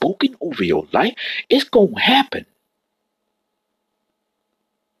already spoken over your life, it's going to happen.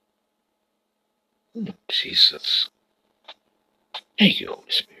 Jesus. Thank you, Holy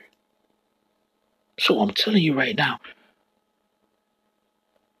Spirit. So I'm telling you right now,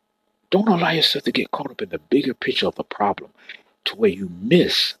 don't allow yourself to get caught up in the bigger picture of the problem to where you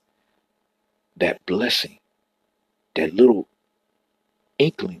miss that blessing, that little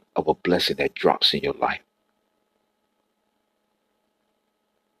inkling of a blessing that drops in your life.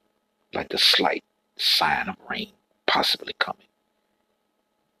 Like the slight sign of rain possibly coming.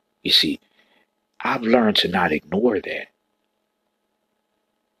 You see, I've learned to not ignore that.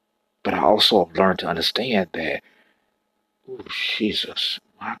 But I also have learned to understand that, oh, Jesus,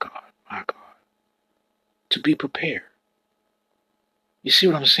 my God, my God, to be prepared. You see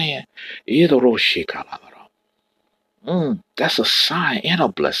what I'm saying? That's a sign and a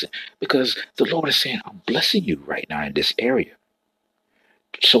blessing because the Lord is saying, I'm blessing you right now in this area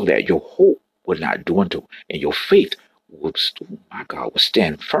so that your hope will not dwindle and your faith will, oh my God, will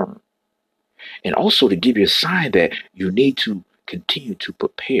stand firm. And also to give you a sign that you need to continue to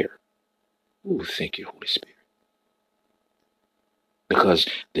prepare. Oh, thank you, Holy Spirit. Because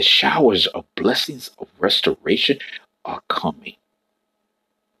the showers of blessings of restoration are coming.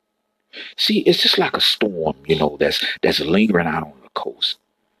 See, it's just like a storm, that's lingering out on the coast.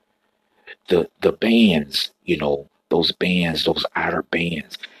 The bands, those bands, those outer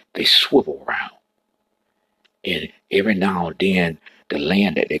bands, they swivel around. And every now and then, the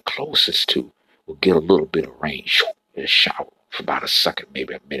land that they're closest to will get a little bit of rain, a shower for about a second,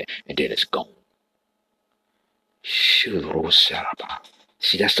 maybe a minute, and then it's gone. See,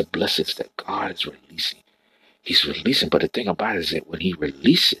 that's the blessings that God is releasing. He's releasing, but the thing about it is that when he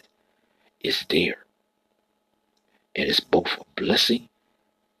releases it, it's there. And it's both a blessing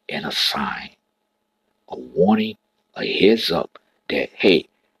and a sign, a warning, a heads up that, hey,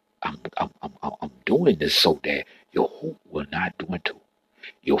 I'm doing this so that your hope will not dwindle.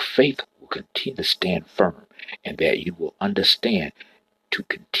 Your faith will continue to stand firm and that you will understand to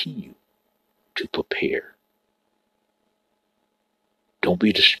continue to prepare. Don't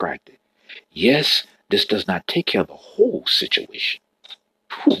be distracted. Yes, this does not take care of the whole situation.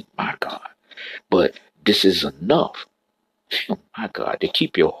 Oh my God. But this is enough, oh my God, to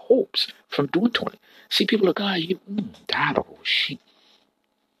keep your hopes from dwindling. See, people of God, you died of sheep.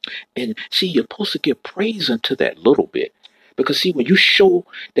 And see, you're supposed to give praise unto that little bit. Because see, when you show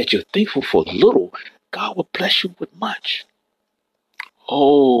that you're thankful for little, God will bless you with much.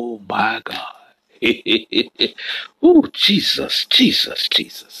 Oh my God. Oh, Jesus, Jesus,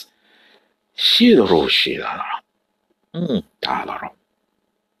 Jesus. Shiro, shirara. Talaro.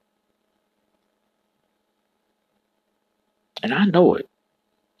 And I know it.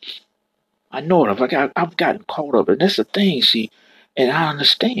 I know it. I've gotten caught up. And that's the thing, see, and I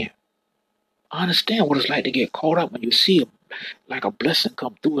understand. I understand what it's like to get caught up when you see like a blessing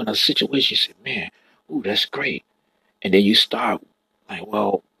come through in a situation. You say, man, ooh, that's great. And then you start like,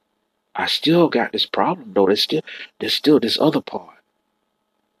 well, I still got this problem though. There's still this other part.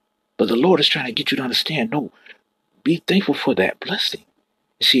 But the Lord is trying to get you to understand, no, be thankful for that blessing.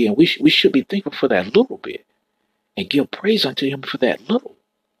 See, and we should be thankful for that little bit and give praise unto him for that little.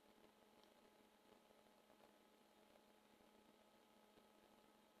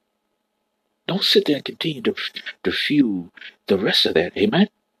 Don't sit there and continue to fuel the rest of that. Amen.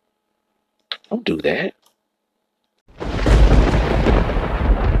 Don't do that.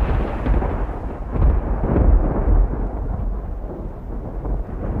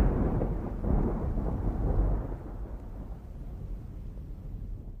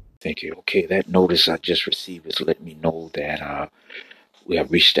 Thank you. Okay, that notice I just received is letting me know that we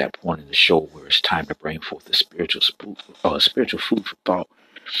have reached that point in the show where it's time to bring forth the spiritual food for thought.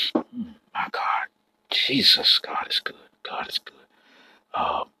 My God, Jesus, God is good. God is good.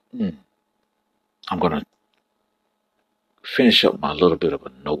 Uh, mm, I'm gonna finish up my little bit of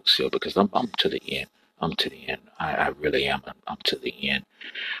a notes here because I'm to the end. I'm to the end. I really am. I'm to the end.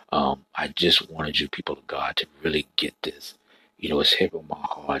 I just wanted you people of God to really get this. You know, it's heavy on my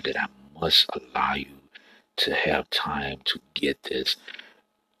heart that I must allow you to have time to get this.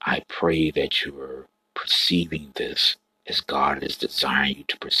 I pray that you are perceiving this as God is desiring you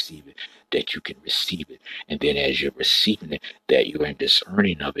to perceive it, that you can receive it. And then as you're receiving it, that you're in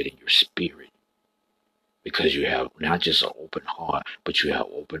discerning of it in your spirit. Because you have not just an open heart, but you have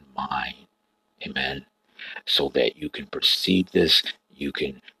open mind. Amen. So that you can perceive this, you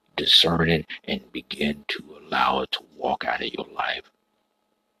can discern it, and begin to allow it to walk out of your life.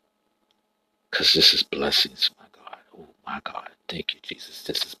 Because this is blessings, my God. Oh, my God. Thank you, Jesus.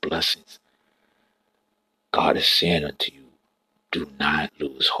 This is blessings. God is saying unto you, do not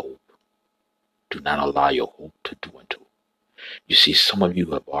lose hope. Do not allow your hope to dwindle. You see, some of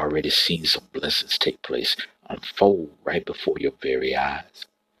you have already seen some blessings take place, unfold right before your very eyes.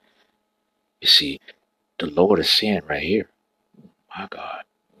 You see, the Lord is saying right here, my God,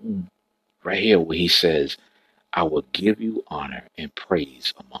 right here where he says, I will give you honor and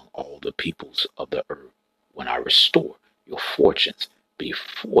praise among all the peoples of the earth when I restore your fortunes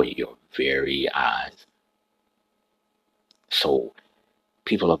before your very eyes. So,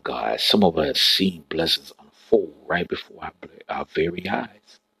 people of God, some of us have seen blessings unfold right before our very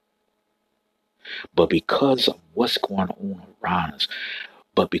eyes. But because of what's going on around us,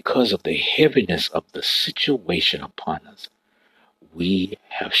 but because of the heaviness of the situation upon us, we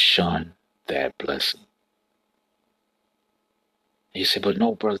have shunned that blessing. And you say, but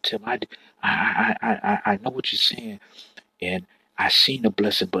no, Brother Tim, I know what you're saying, and I seen the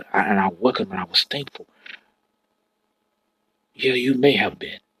blessing, but I welcome and I was thankful. Yeah, you may have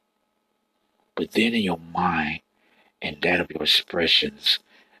been, but then in your mind and that of your expressions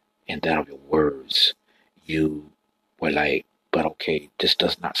and that of your words, you were like, but okay, this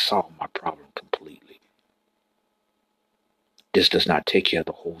does not solve my problem completely. This does not take care of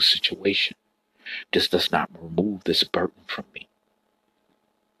the whole situation. This does not remove this burden from me.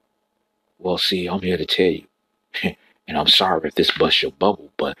 Well, see, I'm here to tell you, and I'm sorry if this busts your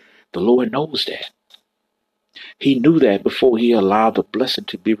bubble, but the Lord knows that. He knew that before he allowed the blessing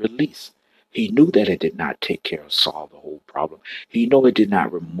to be released. He knew that it did not take care of solve the whole problem. He knew it did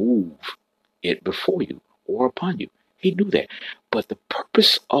not remove it before you or upon you. He knew that. But the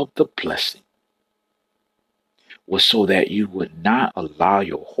purpose of the blessing was so that you would not allow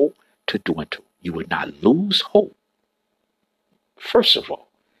your hope to dwindle. You would not lose hope, first of all.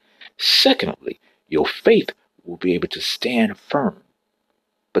 Secondly, your faith will be able to stand firm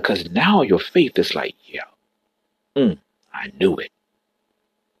because now your faith is like, yeah, I knew it.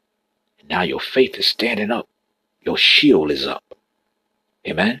 And now your faith is standing up. Your shield is up.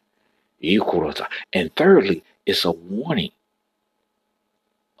 Amen. And thirdly, it's a warning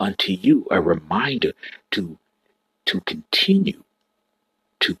unto you, a reminder to continue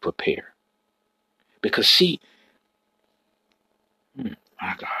to prepare. Because see, my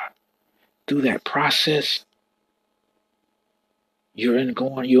God, through that process, you're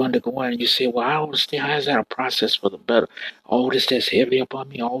undergoing, and you say, well, I don't understand. How is that a process for the better? All this that's heavy upon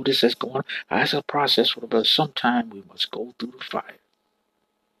me, all this that's going on, that's a process for the better. Sometime we must go through the fire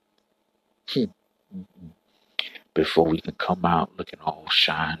before we can come out looking all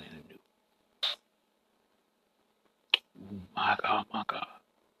shining and new. My God, my God.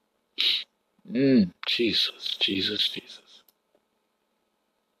 Jesus, Jesus, Jesus.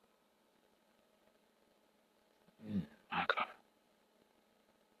 My God.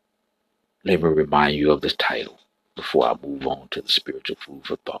 Let me remind you of this title before I move on to the spiritual food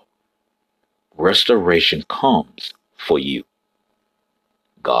for thought. Restoration comes for you,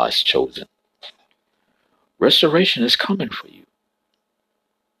 God's chosen. Restoration is coming for you.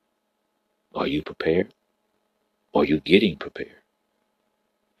 Are you prepared? Are you getting prepared?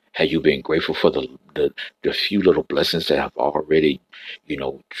 Have you been grateful for the few little blessings that have already,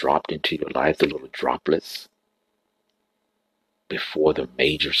 dropped into your life, the little droplets before the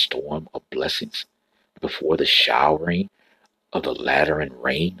major storm of blessings, before the showering of the latter and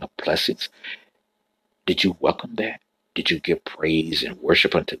rain of blessings? Did you welcome that? Did you give praise and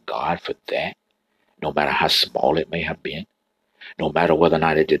worship unto God for that? No matter how small it may have been, no matter whether or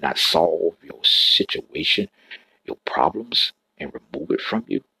not it did not solve your situation, your problems, and remove it from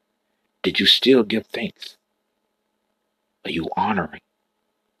you, did you still give thanks? Are you honoring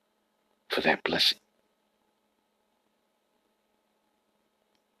for that blessing?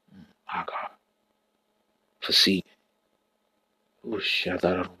 My God. For see, when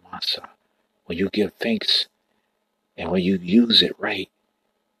you give thanks and when you use it right,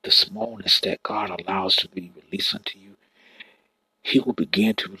 the smallness that God allows to be released unto you, He will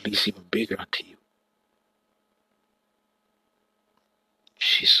begin to release even bigger unto you.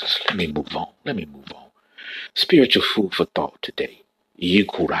 Jesus, let me move on. Let me move on. Spiritual food for thought today.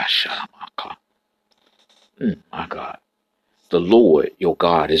 My God. The Lord your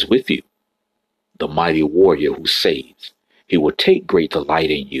God is with you, the mighty warrior who saves. He will take great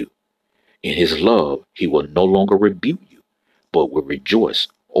delight in you. In his love, he will no longer rebuke you, but will rejoice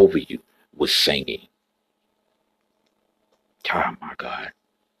over you with singing. Oh, my God.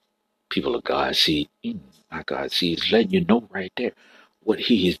 People of God, my God, he's letting you know right there what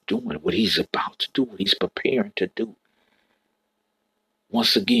he is doing, what he's about to do, what he's preparing to do.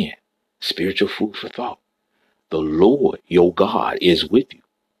 Once again, spiritual food for thought. The Lord, your God, is with you,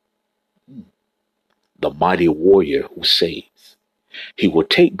 the mighty warrior who saves. He will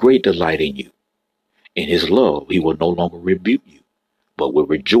take great delight in you. In his love, he will no longer rebuke you, but will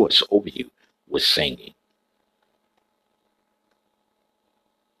rejoice over you with singing.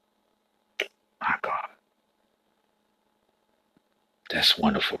 My God, that's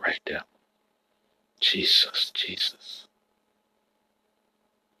wonderful right there. Jesus, Jesus.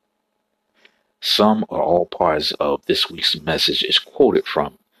 Some or all parts of this week's message is quoted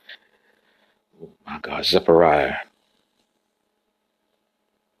from, oh my God, Zechariah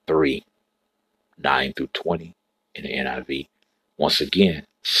 3, 9 through 20 in the NIV. Once again,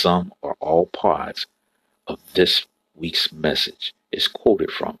 some or all parts of this week's message is quoted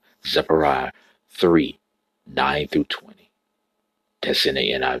from Zechariah 3, 9 through 20. That's in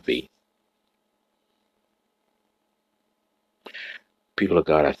the NIV. People of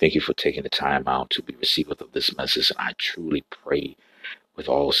God, I thank you for taking the time out to be receivers of this message. And I truly pray with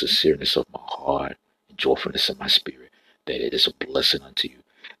all sincereness of my heart and joyfulness of my spirit that it is a blessing unto you,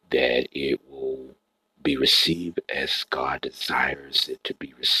 that it will be received as God desires it to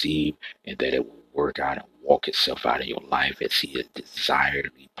be received, and that it will work out and walk itself out in your life as He has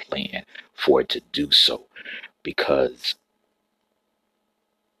desiredly planned for it to do so. Because,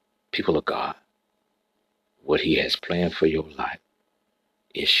 people of God, what He has planned for your life,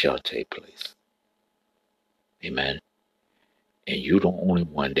 it shall take place. Amen. And you're the only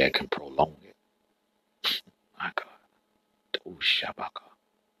one that can prolong it. My God. Oh, Shabaka.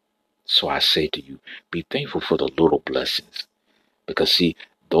 So I say to you, be thankful for the little blessings. Because see,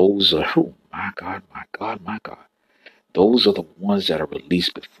 those are, oh, my God, my God, my God. Those are the ones that are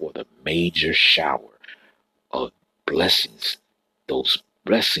released before the major shower of blessings. Those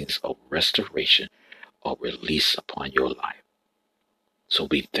blessings of restoration are released upon your life. So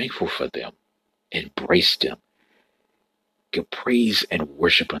be thankful for them. Embrace them. Give praise and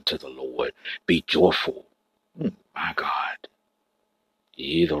worship unto the Lord. Be joyful. My God.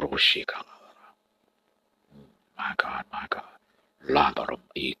 My God, my God.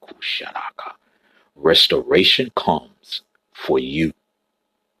 Restoration comes for you,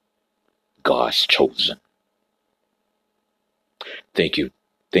 God's chosen. Thank you.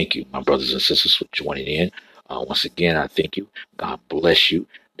 Thank you, my brothers and sisters, for joining in. Once again, I thank you. God bless you.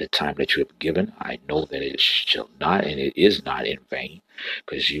 The time that you have given, I know that it shall not and it is not in vain,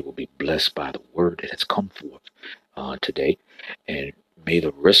 because you will be blessed by the word that has come forth today. And may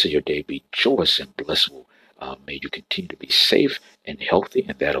the rest of your day be joyous and blissful. May you continue to be safe and healthy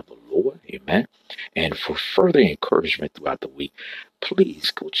in that of the Lord. Amen. And for further encouragement throughout the week,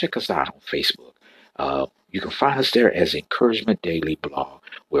 please go check us out on Facebook. You can find us there as Encouragement Daily Blog.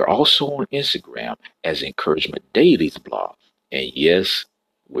 We're also on Instagram as Encouragement Daily's Blog. And yes,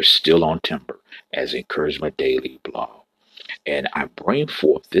 we're still on Timber as Encouragement Daily Blog. And I bring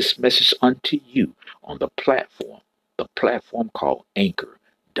forth this message unto you on the platform called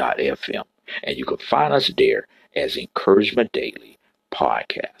Anchor.fm. And you can find us there as Encouragement Daily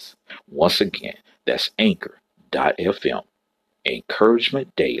Podcast. Once again, that's Anchor.fm,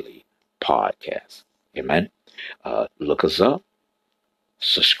 Encouragement Daily podcast. Amen. Look us up,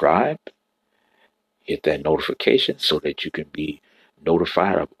 subscribe, hit that notification so that you can be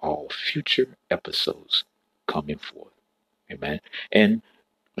notified of all future episodes coming forth. Amen. And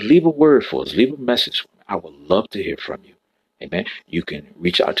leave a word for us, leave a message for me. I would love to hear from you. Amen. You can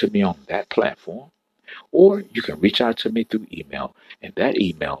reach out to me on that platform, or you can reach out to me through email. And that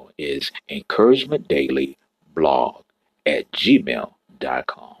email is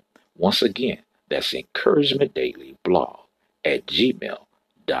encouragementdailyblog@gmail.com. Once again, that's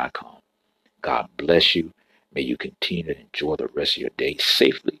encouragementdailyblog@gmail.com. God bless you. May you continue to enjoy the rest of your day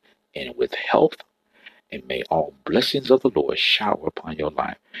safely and with health. And may all blessings of the Lord shower upon your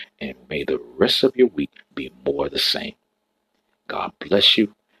life. And may the rest of your week be more the same. God bless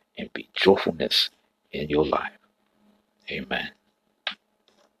you and be joyfulness in your life. Amen.